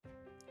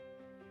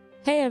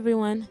Hey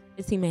everyone,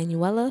 it's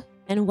Emanuela,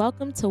 and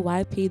welcome to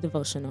YP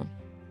Devotional.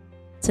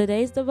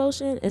 Today's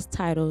devotion is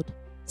titled,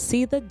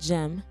 See the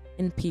Gem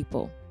in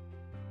People.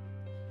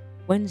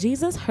 When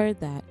Jesus heard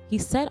that, he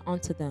said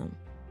unto them,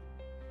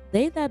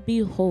 They that be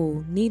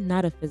whole need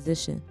not a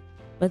physician,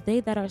 but they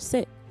that are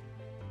sick.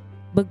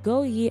 But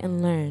go ye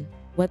and learn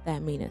what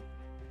that meaneth.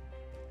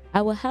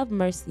 I will have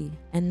mercy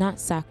and not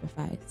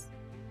sacrifice,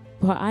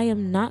 for I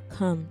am not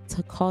come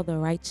to call the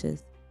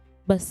righteous,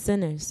 but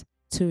sinners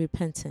to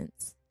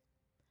repentance.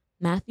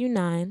 Matthew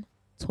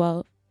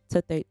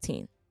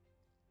 9:12-13.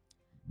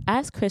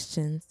 As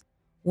Christians,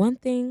 one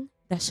thing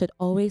that should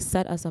always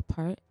set us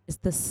apart is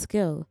the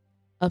skill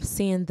of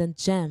seeing the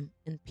gem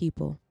in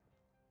people.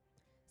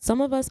 Some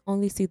of us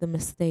only see the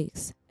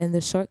mistakes and the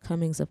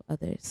shortcomings of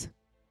others.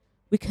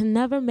 We can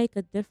never make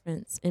a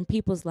difference in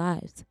people's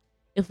lives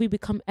if we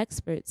become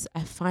experts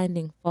at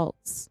finding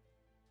faults.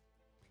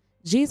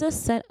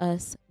 Jesus set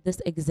us this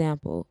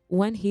example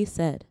when he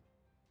said,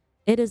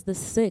 It is the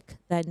sick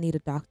that need a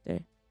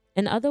doctor.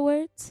 In other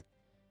words,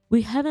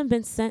 we haven't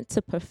been sent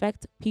to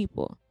perfect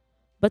people,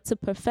 but to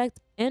perfect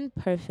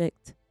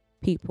imperfect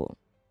people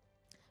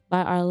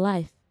by our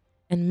life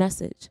and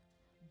message,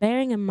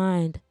 bearing in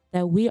mind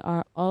that we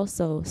are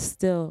also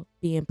still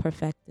being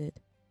perfected.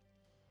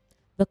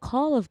 The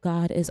call of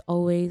God is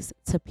always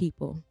to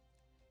people.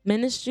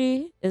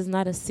 Ministry is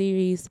not a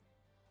series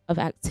of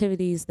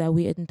activities that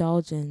we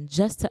indulge in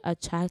just to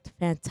attract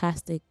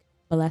fantastic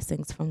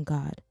blessings from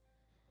God.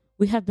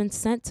 We have been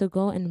sent to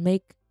go and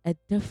make a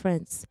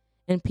difference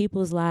in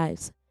people's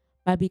lives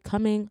by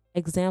becoming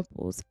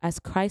examples as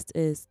Christ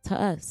is to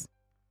us.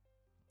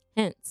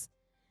 Hence,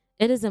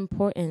 it is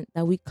important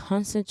that we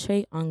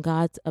concentrate on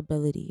God's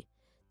ability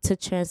to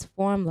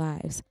transform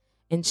lives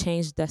and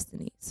change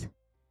destinies.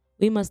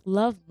 We must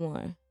love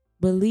more,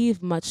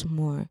 believe much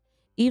more,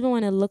 even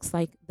when it looks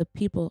like the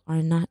people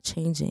are not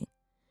changing.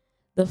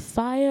 The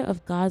fire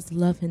of God's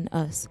love in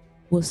us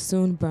will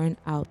soon burn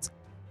out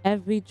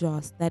every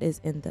dross that is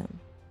in them.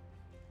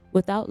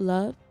 Without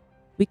love,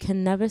 we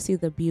can never see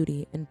the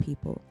beauty in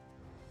people.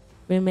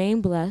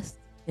 Remain blessed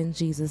in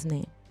Jesus'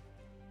 name.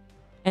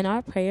 And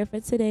our prayer for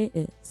today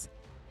is,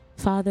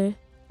 Father,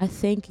 I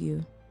thank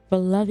you for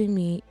loving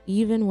me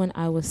even when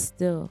I was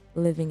still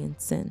living in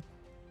sin.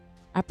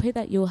 I pray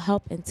that you'll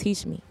help and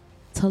teach me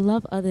to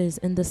love others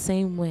in the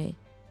same way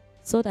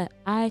so that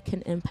I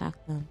can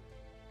impact them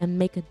and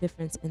make a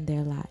difference in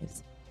their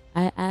lives.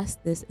 I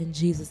ask this in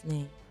Jesus'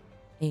 name.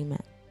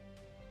 Amen.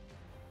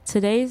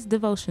 Today's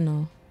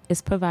devotional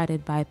is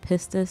provided by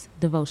Pistis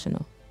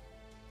Devotional.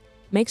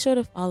 Make sure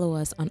to follow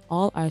us on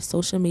all our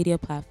social media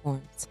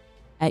platforms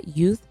at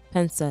Youth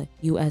Pensa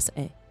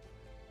USA.